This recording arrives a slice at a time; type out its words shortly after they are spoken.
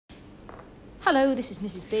Hello, this is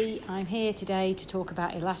Mrs. B. I'm here today to talk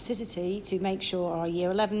about elasticity to make sure our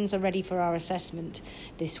Year 11s are ready for our assessment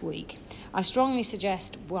this week. I strongly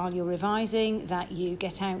suggest while you're revising that you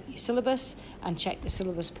get out your syllabus and check the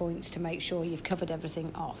syllabus points to make sure you've covered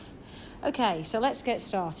everything off. Okay, so let's get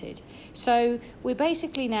started. So we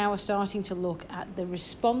basically now are starting to look at the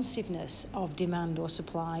responsiveness of demand or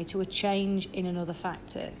supply to a change in another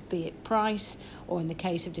factor, be it price or in the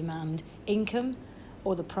case of demand, income,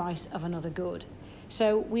 or the price of another good.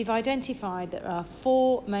 So we've identified there are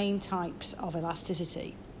four main types of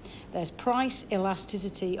elasticity. There's price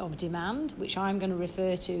elasticity of demand, which I'm going to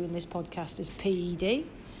refer to in this podcast as PED.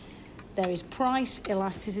 There is price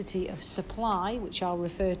elasticity of supply, which I'll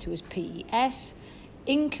refer to as PES.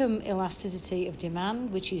 Income elasticity of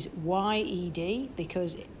demand, which is YED,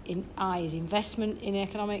 because I is investment in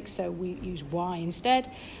economics, so we use Y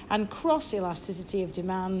instead. And cross elasticity of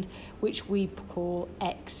demand, which we call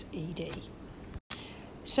XED.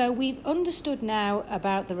 So we've understood now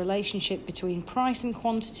about the relationship between price and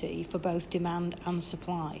quantity for both demand and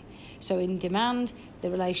supply. So in demand, the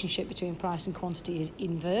relationship between price and quantity is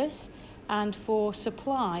inverse, and for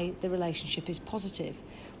supply, the relationship is positive.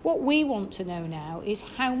 What we want to know now is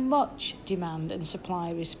how much demand and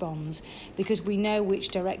supply responds, because we know which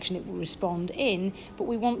direction it will respond in, but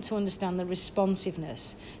we want to understand the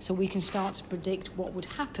responsiveness so we can start to predict what would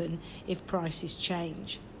happen if prices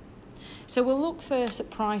change. So we'll look first at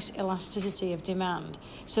price elasticity of demand.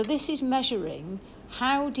 So this is measuring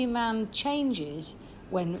how demand changes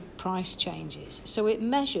when price changes. So it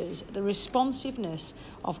measures the responsiveness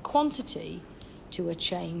of quantity to a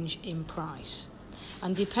change in price.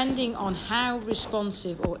 And depending on how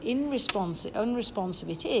responsive or unresponsive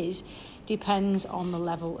it is, depends on the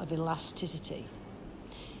level of elasticity.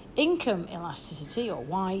 Income elasticity, or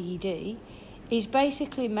YED, is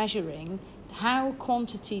basically measuring how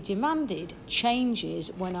quantity demanded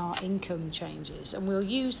changes when our income changes. And we'll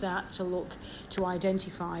use that to look to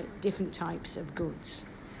identify different types of goods.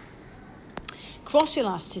 Cross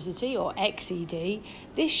elasticity, or XED,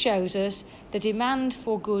 this shows us the demand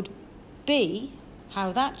for good B, how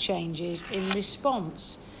that changes in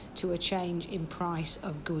response to a change in price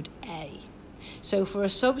of good A. So for a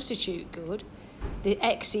substitute good, the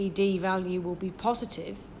XED value will be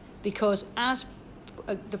positive because as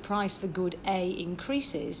the price for good A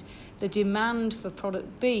increases, the demand for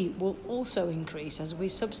product B will also increase as we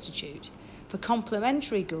substitute. For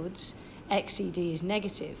complementary goods, XED is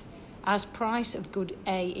negative. As price of good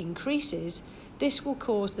A increases, this will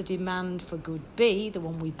cause the demand for good B, the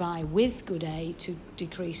one we buy with good A, to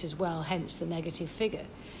decrease as well, hence the negative figure.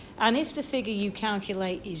 And if the figure you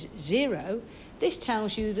calculate is 0, this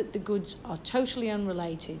tells you that the goods are totally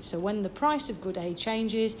unrelated. So when the price of good A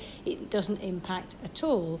changes, it doesn't impact at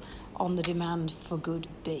all on the demand for good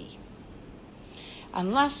B.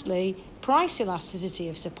 And lastly, price elasticity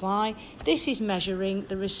of supply. This is measuring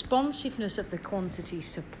the responsiveness of the quantity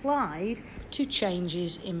supplied to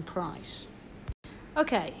changes in price.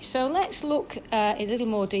 Okay, so let's look in a little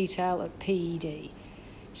more detail at PED.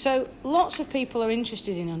 So lots of people are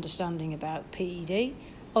interested in understanding about PED,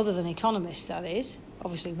 other than economists, that is.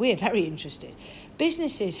 Obviously, we're very interested.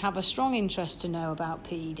 Businesses have a strong interest to know about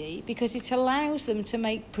PED because it allows them to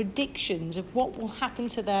make predictions of what will happen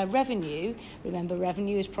to their revenue. Remember,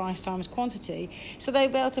 revenue is price times quantity. So they'll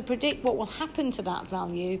be able to predict what will happen to that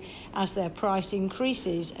value as their price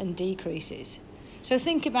increases and decreases. So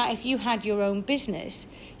think about if you had your own business,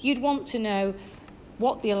 you'd want to know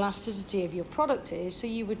what the elasticity of your product is so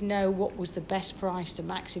you would know what was the best price to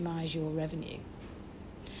maximise your revenue.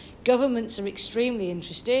 Governments are extremely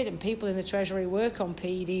interested, and people in the Treasury work on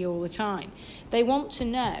PED all the time. They want to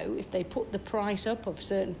know if they put the price up of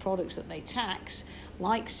certain products that they tax,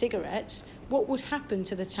 like cigarettes, what would happen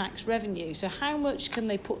to the tax revenue. So how much can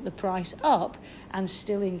they put the price up and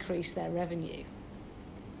still increase their revenue?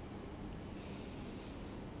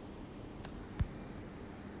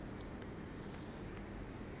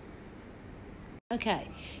 Okay,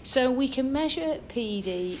 so we can measure PED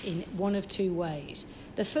in one of two ways.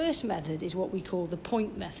 The first method is what we call the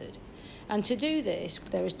point method. And to do this,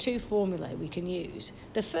 there are two formulae we can use.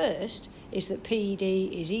 The first is that PED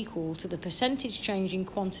is equal to the percentage change in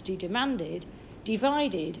quantity demanded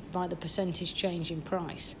divided by the percentage change in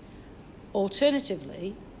price.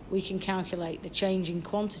 Alternatively, we can calculate the change in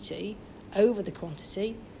quantity over the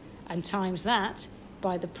quantity and times that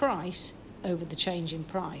by the price over the change in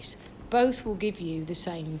price. Both will give you the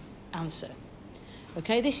same answer.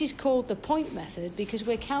 Okay, this is called the point method because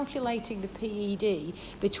we're calculating the PED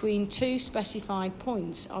between two specified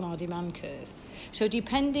points on our demand curve. So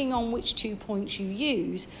depending on which 2 points you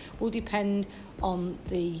use will depend on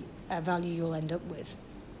the value you'll end up with.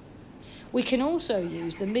 We can also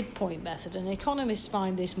use the midpoint method, and economists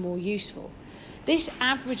find this more useful. This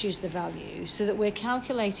averages the values so that we're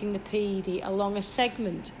calculating the PED along a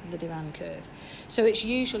segment of the demand curve. So it's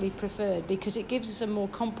usually preferred because it gives us a more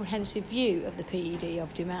comprehensive view of the PED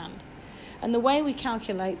of demand. And the way we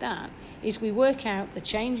calculate that is we work out the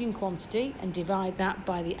change in quantity and divide that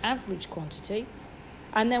by the average quantity,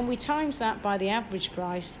 and then we times that by the average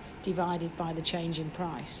price divided by the change in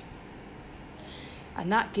price.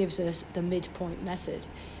 And that gives us the midpoint method.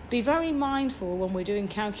 Be very mindful when we're doing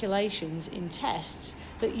calculations in tests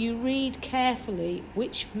that you read carefully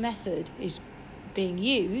which method is being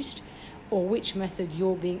used or which method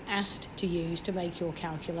you're being asked to use to make your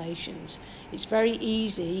calculations. It's very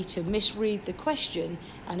easy to misread the question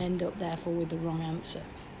and end up therefore with the wrong answer.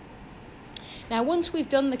 Now, once we've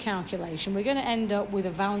done the calculation, we're going to end up with a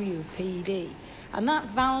value of PED. And that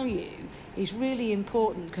value is really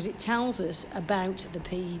important because it tells us about the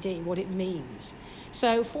PED, what it means.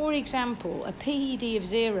 So, for example, a PED of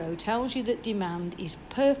 0 tells you that demand is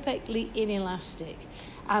perfectly inelastic.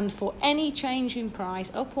 And for any change in price,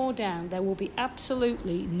 up or down, there will be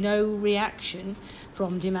absolutely no reaction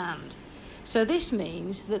from demand. So this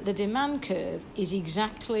means that the demand curve is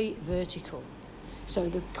exactly vertical. So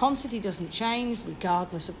the quantity doesn't change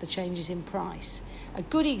regardless of the changes in price. A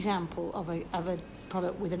good example of a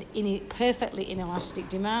product with a perfectly inelastic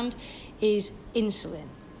demand is insulin.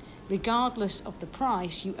 Regardless of the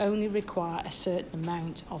price, you only require a certain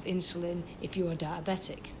amount of insulin if you are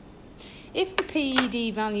diabetic. If the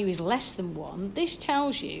PED value is less than 1, this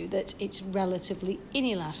tells you that it's relatively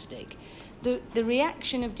inelastic. The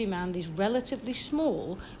reaction of demand is relatively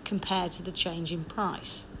small compared to the change in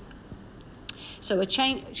price. So a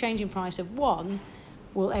change in price of 1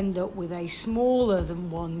 will end up with a smaller than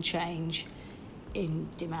 1 change in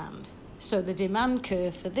demand. So the demand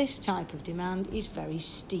curve for this type of demand is very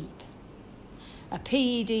steep. A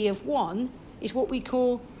PED of 1 is what we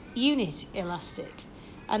call unit elastic.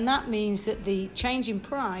 And that means that the change in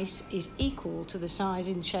price is equal to the size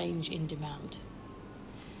in change in demand.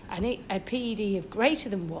 And a PED of greater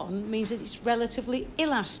than 1 means that it's relatively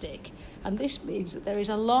elastic. And this means that there is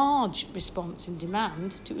a large response in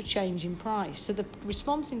demand to a change in price. So the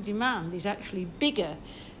response in demand is actually bigger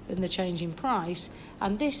than the change in price.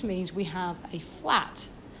 And this means we have a flat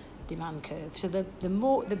demand curve. So the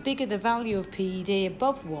bigger the value of PED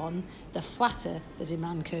above 1, the flatter the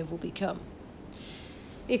demand curve will become.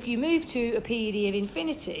 If you move to a PED of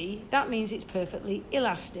infinity, that means it's perfectly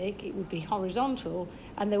elastic, it would be horizontal,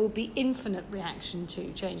 and there would be infinite reaction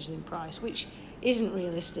to changes in price, which isn't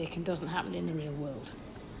realistic and doesn't happen in the real world.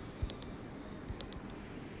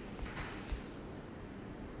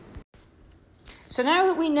 So now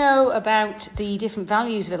that we know about the different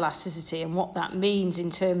values of elasticity and what that means in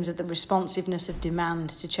terms of the responsiveness of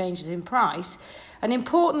demand to changes in price, an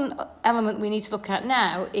important element we need to look at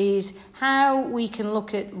now is how we can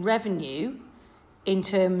look at revenue in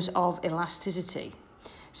terms of elasticity.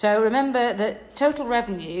 So remember that total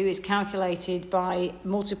revenue is calculated by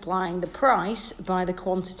multiplying the price by the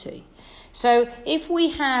quantity. So if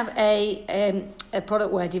we have a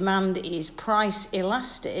product where demand is price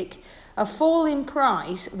elastic, a fall in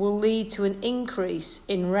price will lead to an increase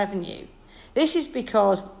in revenue. This is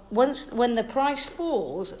because when the price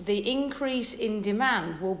falls, the increase in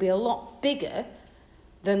demand will be a lot bigger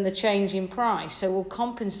than the change in price, so we'll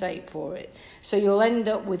compensate for it. So you'll end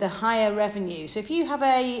up with a higher revenue. So if you have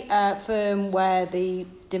a firm where the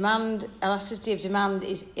elasticity of demand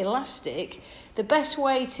is elastic, the best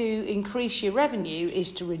way to increase your revenue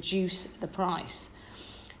is to reduce the price.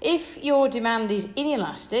 If your demand is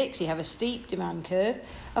inelastic, so you have a steep demand curve,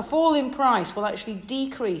 a fall in price will actually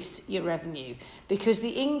decrease your revenue because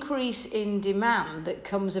the increase in demand that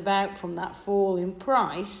comes about from that fall in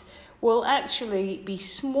price will actually be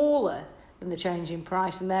smaller than the change in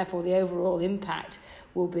price, and therefore the overall impact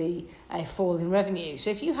will be a fall in revenue. So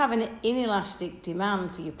if you have an inelastic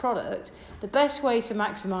demand for your product, the best way to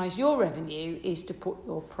maximise your revenue is to put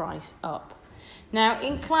your price up. Now,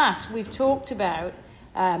 in class, we've talked about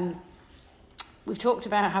having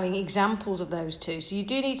examples of those two. So you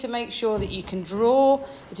do need to make sure that you can draw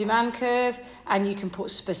the demand curve and you can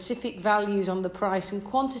put specific values on the price and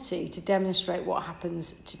quantity to demonstrate what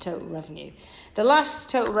happens to total revenue. The last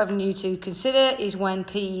total revenue to consider is when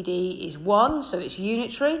PED is 1, so it's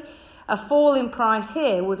unitary. A fall in price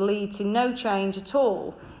here would lead to no change at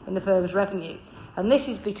all in the firm's revenue. And this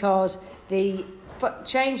is because the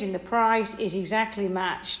change in the price is exactly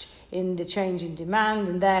matched in the change in demand,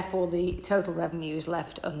 and therefore the total revenue is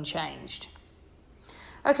left unchanged.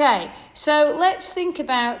 Okay, so let's think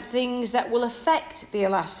about things that will affect the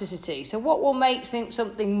elasticity. So what will make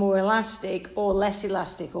something more elastic or less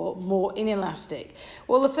elastic or more inelastic?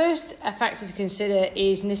 Well, the first factor to consider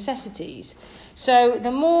is necessities. So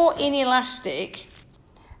the more inelastic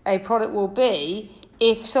a product will be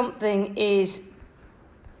if something is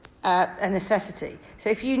a necessity.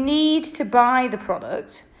 So if you need to buy the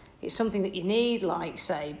product, it's something that you need, like,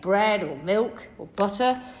 say, bread or milk or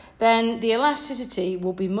butter, then the elasticity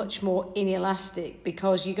will be much more inelastic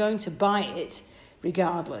because you're going to buy it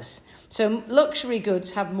regardless. So luxury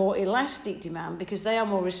goods have more elastic demand because they are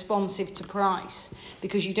more responsive to price,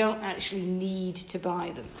 because you don't actually need to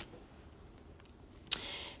buy them.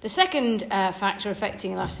 The second factor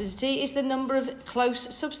affecting elasticity is the number of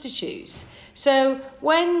close substitutes. So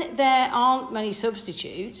when there aren't many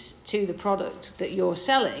substitutes to the product that you're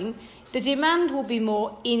selling, the demand will be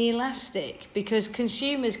more inelastic because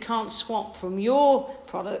consumers can't swap from your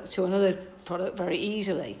product to another product very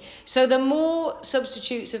easily. So the more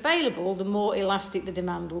substitutes available, the more elastic the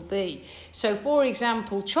demand will be. So for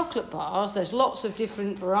example, chocolate bars, there's lots of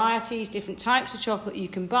different varieties, different types of chocolate you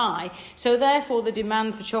can buy. So therefore the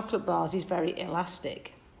demand for chocolate bars is very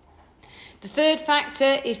elastic. The third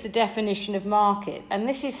factor is the definition of market, and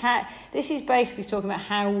this is basically talking about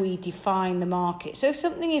how we define the market. So if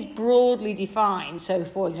something is broadly defined, so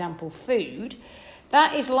for example food,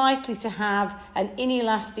 that is likely to have an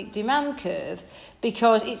inelastic demand curve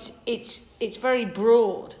because it's very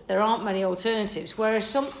broad. There aren't many alternatives, whereas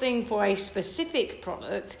something for a specific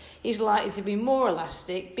product is likely to be more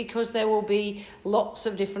elastic because there will be lots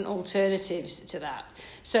of different alternatives to that.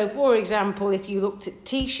 So, for example, if you looked at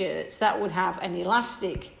T-shirts, that would have an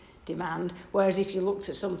elastic demand, whereas if you looked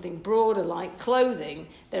at something broader like clothing,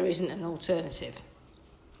 there isn't an alternative.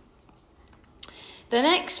 The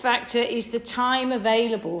next factor is the time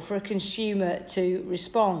available for a consumer to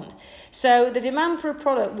respond. So the demand for a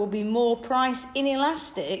product will be more price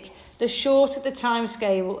inelastic the shorter the time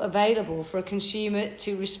scale available for a consumer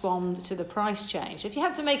to respond to the price change. If you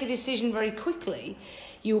have to make a decision very quickly,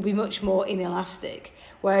 you will be much more inelastic.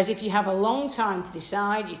 Whereas if you have a long time to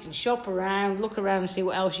decide, you can shop around, look around and see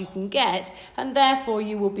what else you can get, and therefore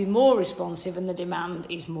you will be more responsive and the demand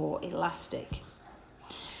is more elastic.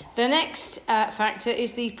 The next factor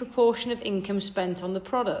is the proportion of income spent on the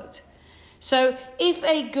product. So if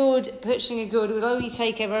purchasing a good would only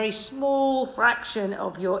take a very small fraction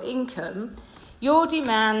of your income, your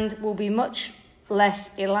demand will be much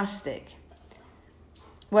less elastic.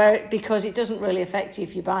 Because it doesn't really affect you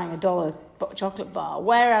if you're buying $1 chocolate bar.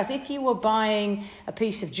 Whereas if you were buying a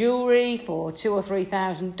piece of jewellery for $2,000 or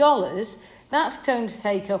 $3,000, that's going to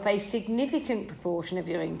take up a significant proportion of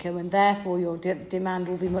your income, and therefore your demand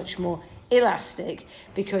will be much more elastic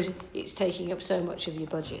because it's taking up so much of your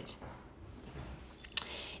budget.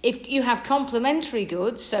 If you have complementary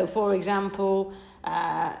goods, so for example,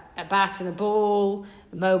 a bat and a ball,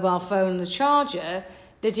 a mobile phone and a charger,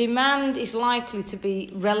 the demand is likely to be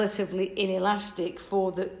relatively inelastic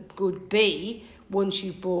for the good B once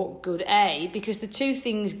you've bought good A, because the two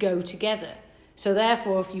things go together. So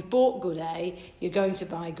therefore, if you've bought good A, you're going to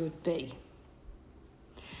buy good B.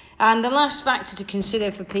 And the last factor to consider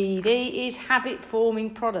for PED is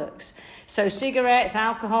habit-forming products. So cigarettes,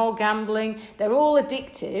 alcohol, gambling, they're all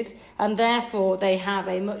addictive, and therefore they have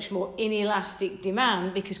a much more inelastic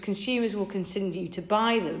demand because consumers will continue to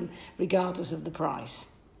buy them regardless of the price.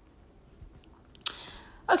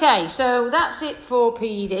 Okay, so that's it for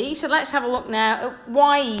PED. So let's have a look now at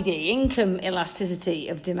YED, income elasticity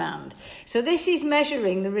of demand. So this is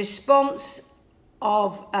measuring the response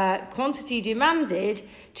of quantity demanded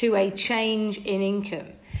to a change in income.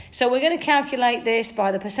 So we're going to calculate this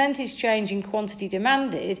by the percentage change in quantity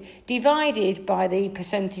demanded divided by the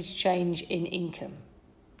percentage change in income.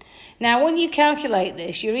 Now, when you calculate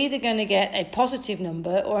this, you're either going to get a positive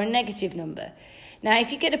number or a negative number. Now,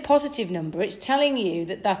 if you get a positive number, it's telling you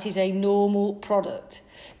that that is a normal product,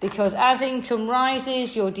 because as income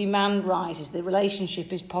rises, your demand rises. The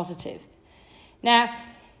relationship is positive. Now,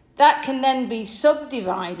 that can then be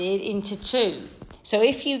subdivided into two. So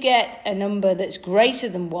if you get a number that's greater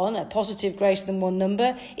than 1, a positive greater than 1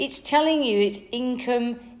 number, it's telling you it's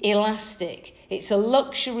income elastic. It's a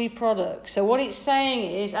luxury product. So what it's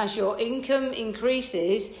saying is, as your income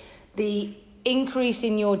increases, the increase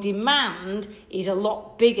in your demand is a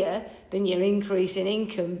lot bigger than your increase in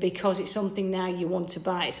income because it's something now you want to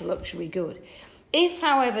buy. It's a luxury good. If,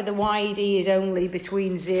 however, the YED is only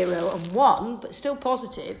between 0 and 1, but still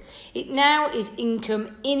positive, it now is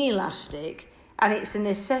income inelastic and it's a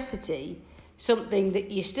necessity. something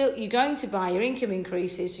that you're going to buy, your income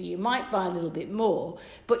increases, so you might buy a little bit more,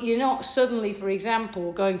 but you're not suddenly, for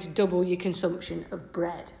example, going to double your consumption of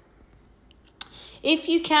bread. If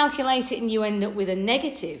you calculate it and you end up with a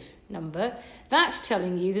negative number, that's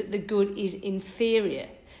telling you that the good is inferior.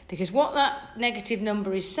 Because what that negative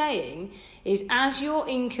number is saying is as your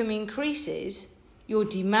income increases, your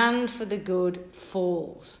demand for the good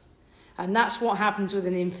falls. And that's what happens with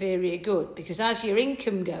an inferior good, because as your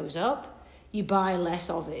income goes up, you buy less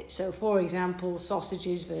of it. So, for example,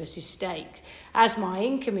 sausages versus steak. As my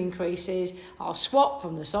income increases, I'll swap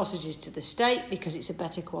from the sausages to the steak because it's a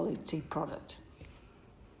better quality product.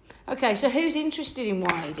 Okay, so who's interested in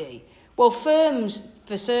YED? Well, firms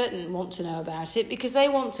for certain want to know about it because they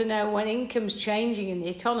want to know when income's changing in the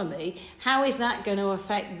economy, how is that going to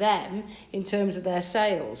affect them in terms of their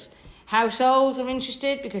sales? Households are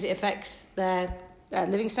interested because it affects their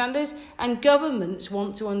living standards, and governments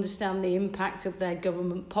want to understand the impact of their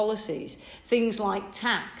government policies. Things like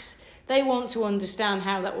tax, they want to understand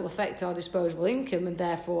how that will affect our disposable income and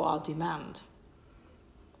therefore our demand.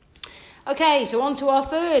 Okay, so on to our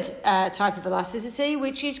third type of elasticity,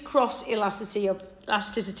 which is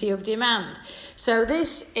cross-elasticity of demand. So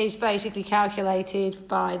this is basically calculated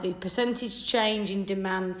by the percentage change in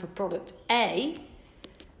demand for product A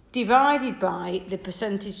divided by the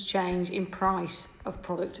percentage change in price of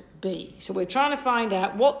product B. So we're trying to find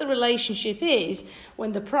out what the relationship is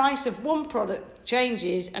when the price of one product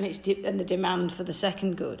changes and the demand for the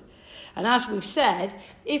second good. And as we've said,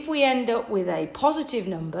 if we end up with a positive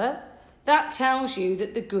number, that tells you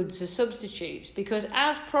that the goods are substitutes, because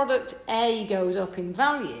as product A goes up in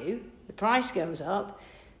value, the price goes up,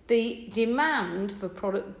 the demand for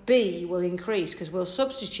product B will increase because we'll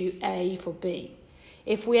substitute A for B.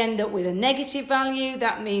 If we end up with a negative value,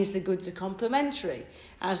 that means the goods are complementary.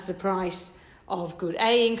 As the price of good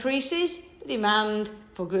A increases, the demand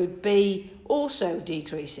for good B also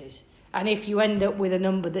decreases. And if you end up with a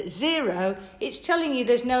number that's 0, it's telling you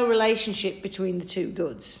there's no relationship between the two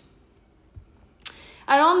goods.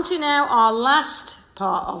 And on to now our last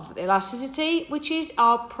part of elasticity, which is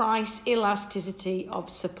our price elasticity of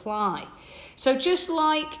supply. So just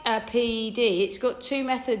like PED, it's got two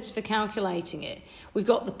methods for calculating it. We've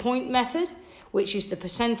got the point method, which is the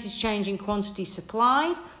percentage change in quantity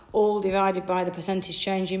supplied, all divided by the percentage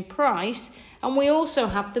change in price. And we also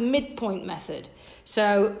have the midpoint method.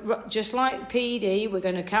 So just like PED, we're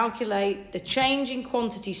going to calculate the change in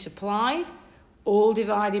quantity supplied, all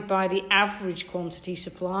divided by the average quantity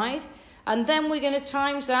supplied. And then we're going to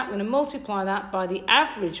times that, we're going to multiply that by the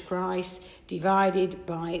average price divided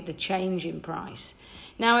by the change in price.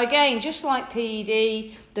 Now again, just like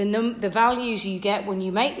PED, the values you get when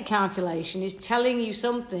you make the calculation is telling you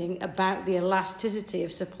something about the elasticity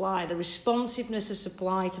of supply, the responsiveness of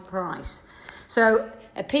supply to price. So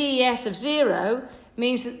a PES of 0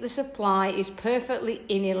 means that the supply is perfectly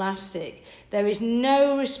inelastic. There is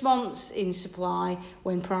no response in supply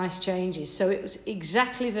when price changes. So it was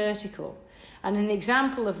exactly vertical. And an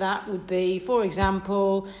example of that would be, for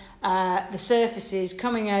example, the Surfaces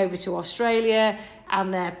coming over to Australia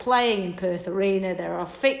and they're playing in Perth Arena. There are a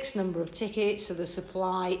fixed number of tickets, so the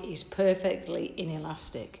supply is perfectly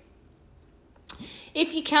inelastic.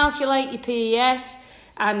 If you calculate your PES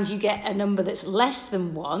and you get a number that's less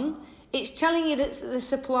than 1, it's telling you that the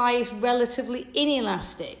supply is relatively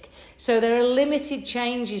inelastic. So there are limited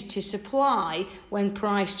changes to supply when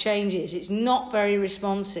price changes. It's not very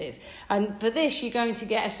responsive. And for this, you're going to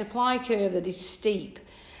get a supply curve that is steep.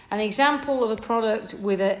 An example of a product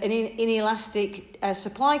with an inelastic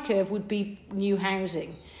supply curve would be new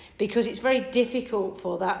housing, because it's very difficult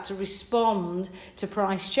for that to respond to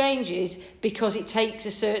price changes because it takes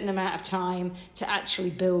a certain amount of time to actually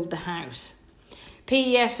build the house.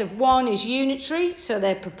 PES of 1 is unitary, so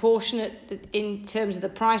they're proportionate in terms of the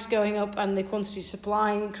price going up and the quantity of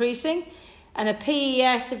supply increasing. And a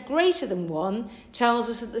PES of greater than 1 tells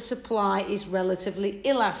us that the supply is relatively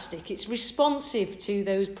elastic. It's responsive to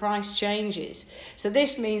those price changes. So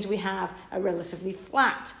this means we have a relatively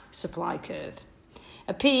flat supply curve.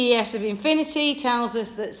 A PES of infinity tells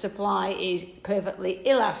us that supply is perfectly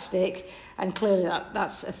elastic, and clearly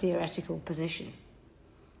that's a theoretical position.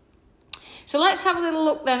 So let's have a little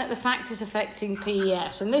look then at the factors affecting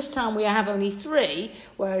PES. And this time we have only 3,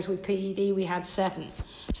 whereas with PED we had 7.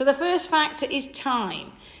 So the first factor is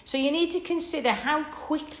time. So you need to consider how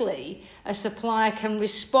quickly a supplier can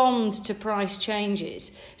respond to price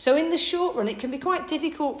changes. So in the short run, it can be quite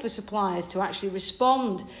difficult for suppliers to actually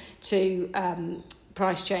respond to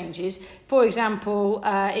price changes. For example,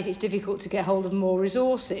 if it's difficult to get hold of more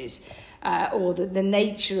resources. or the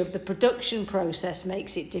nature of the production process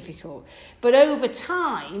makes it difficult. But over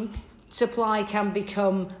time, supply can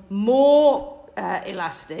become more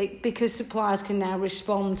elastic because suppliers can now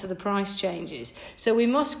respond to the price changes. So we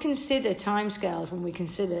must consider timescales when we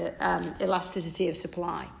consider elasticity of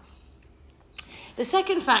supply. The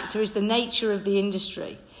second factor is the nature of the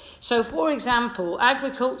industry. So, for example,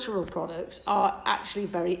 agricultural products are actually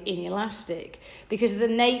very inelastic because of the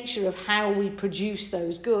nature of how we produce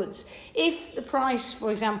those goods. If the price,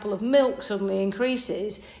 for example, of milk suddenly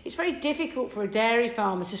increases, it's very difficult for a dairy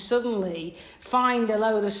farmer to suddenly find a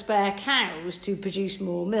load of spare cows to produce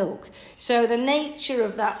more milk. So the nature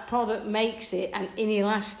of that product makes it an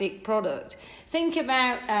inelastic product. Think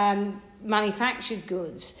about manufactured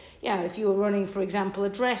goods. If you were running, for example, a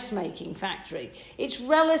dressmaking factory, it's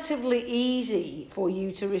relatively easy for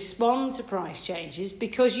you to respond to price changes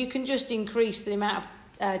because you can just increase the amount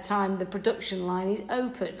of time the production line is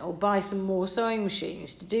open or buy some more sewing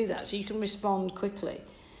machines to do that, so you can respond quickly.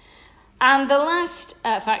 And the last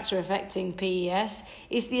factor affecting PES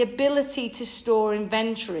is the ability to store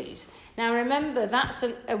inventories. Now remember, that's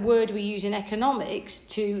a word we use in economics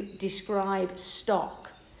to describe stock.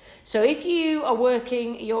 So if you are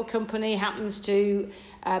working, your company happens to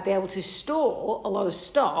be able to store a lot of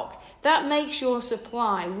stock, that makes your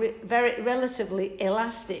supply very relatively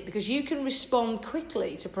elastic because you can respond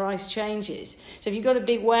quickly to price changes. So if you've got a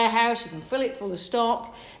big warehouse, you can fill it full of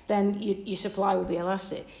stock, then your supply will be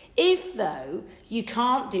elastic. If, though, you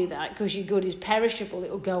can't do that because your good is perishable,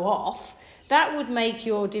 it will go off, that would make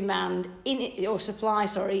your supply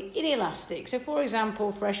inelastic. So, for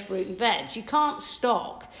example, fresh fruit and veg, you can't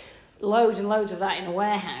stock loads and loads of that in a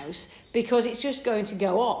warehouse because it's just going to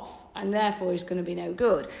go off and therefore it's going to be no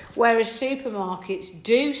good. Whereas supermarkets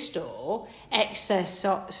do store excess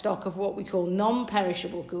stock of what we call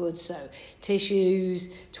non-perishable goods, so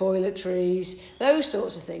tissues, toiletries, those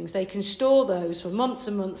sorts of things. They can store those for months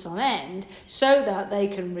and months on end so that they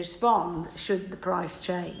can respond should the price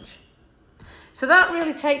change. So that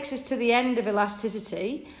really takes us to the end of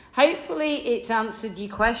elasticity. Hopefully it's answered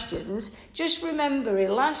your questions. Just remember,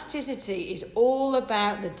 elasticity is all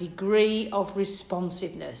about the degree of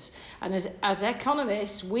responsiveness. And as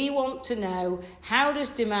economists, we want to know, how does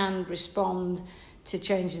demand respond to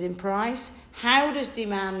changes in price? How does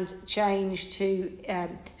demand change to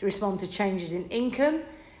respond to changes in income?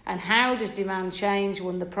 And how does demand change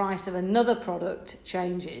when the price of another product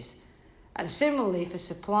changes? And similarly for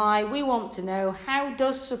supply, we want to know, how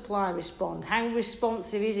does supply respond? How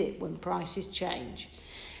responsive is it when prices change?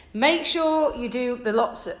 Make sure you do the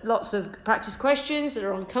lots of practice questions that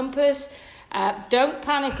are on Compass. Don't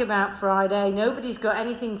panic about Friday. Nobody's got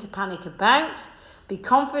anything to panic about. Be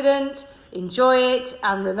confident, enjoy it,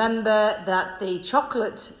 and remember that the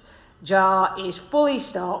chocolate jar is fully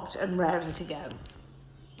stocked and raring to go.